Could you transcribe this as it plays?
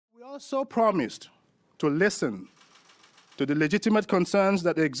also promised to listen to the legitimate concerns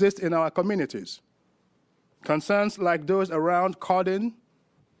that exist in our communities, concerns like those around cordon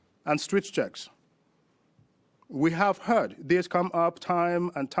and street checks. We have heard these come up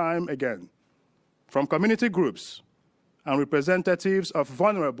time and time again from community groups and representatives of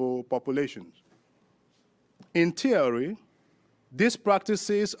vulnerable populations. In theory, these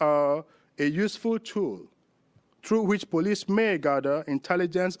practices are a useful tool through which police may gather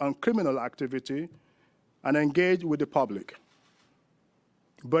intelligence on criminal activity and engage with the public.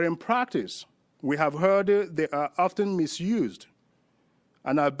 But in practice, we have heard they are often misused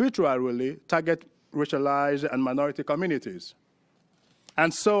and arbitrarily target racialized and minority communities.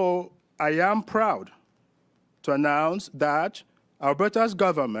 And so I am proud to announce that Alberta's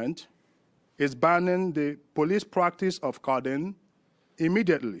government is banning the police practice of cordon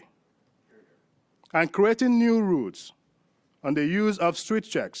immediately and creating new rules on the use of street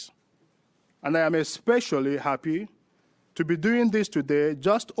checks. And I am especially happy to be doing this today,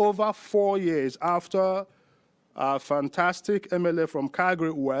 just over 4 years after our fantastic MLA from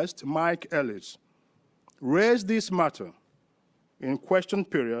Calgary West, Mike Ellis, raised this matter in question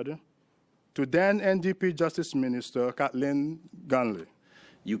period to then NDP Justice Minister Kathleen Gunley.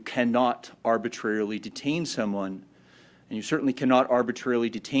 You cannot arbitrarily detain someone, and you certainly cannot arbitrarily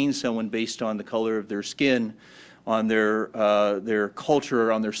detain someone based on the color of their skin, on their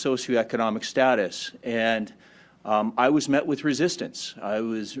culture, on their socioeconomic status. And I was met with resistance. I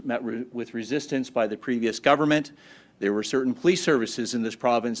was met with resistance by the previous government. There were certain police services in this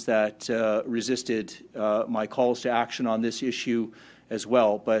province that resisted my calls to action on this issue as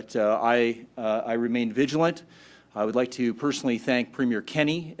well. But I remain vigilant. I would like to personally thank Premier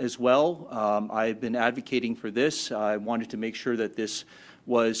Kenney as well. I've been advocating for this. I wanted to make sure that this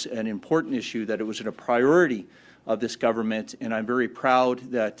was an important issue, that it was a priority of this government, and I'm very proud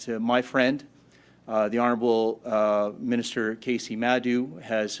that my friend, the Honourable Minister Casey Madhu,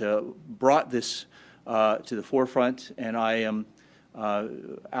 has brought this to the forefront, and I am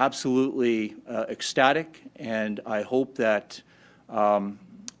absolutely ecstatic, and I hope that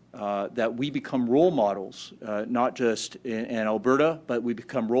that we become role models, not just in Alberta, but we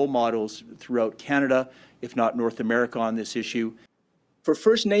become role models throughout Canada, if not North America, on this issue. For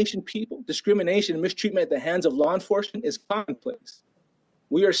First Nation people, discrimination and mistreatment at the hands of law enforcement is commonplace.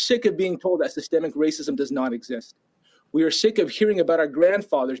 We are sick of being told that systemic racism does not exist. We are sick of hearing about our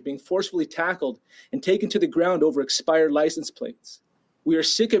grandfathers being forcefully tackled and taken to the ground over expired license plates. We are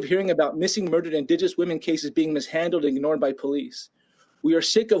sick of hearing about missing, murdered Indigenous women cases being mishandled and ignored by police. We are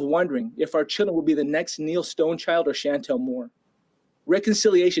sick of wondering if our children will be the next Neil Stonechild or Chantel Moore.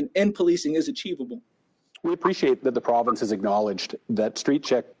 Reconciliation in policing is achievable. We appreciate that the province has acknowledged that street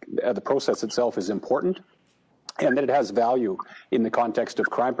check, the process itself, is important and that it has value in the context of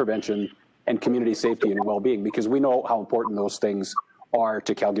crime prevention and community safety and well-being, because we know how important those things are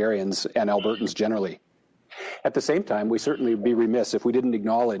to Calgarians and Albertans generally. At the same time, we certainly would be remiss if we didn't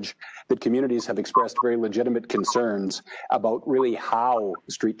acknowledge that communities have expressed very legitimate concerns about really how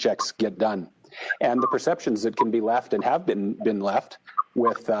street checks get done, and the perceptions that can be left and have been left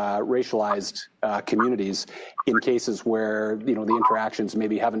with racialized communities in cases where the interactions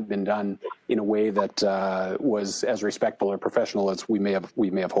maybe haven't been done in a way that was as respectful or professional as we may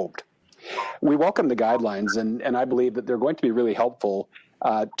have hoped. We welcome the guidelines, and I believe that they're going to be really helpful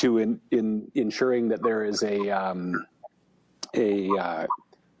to ensuring that there is I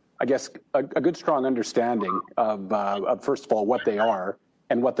guess a good strong understanding of first of all what they are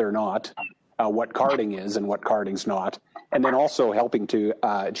and what they're not, what carding is and what carding's not, and then also helping to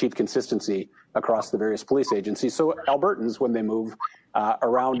achieve consistency across the various police agencies. So Albertans, when they move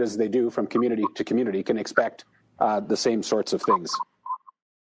around as they do from community to community, can expect the same sorts of things.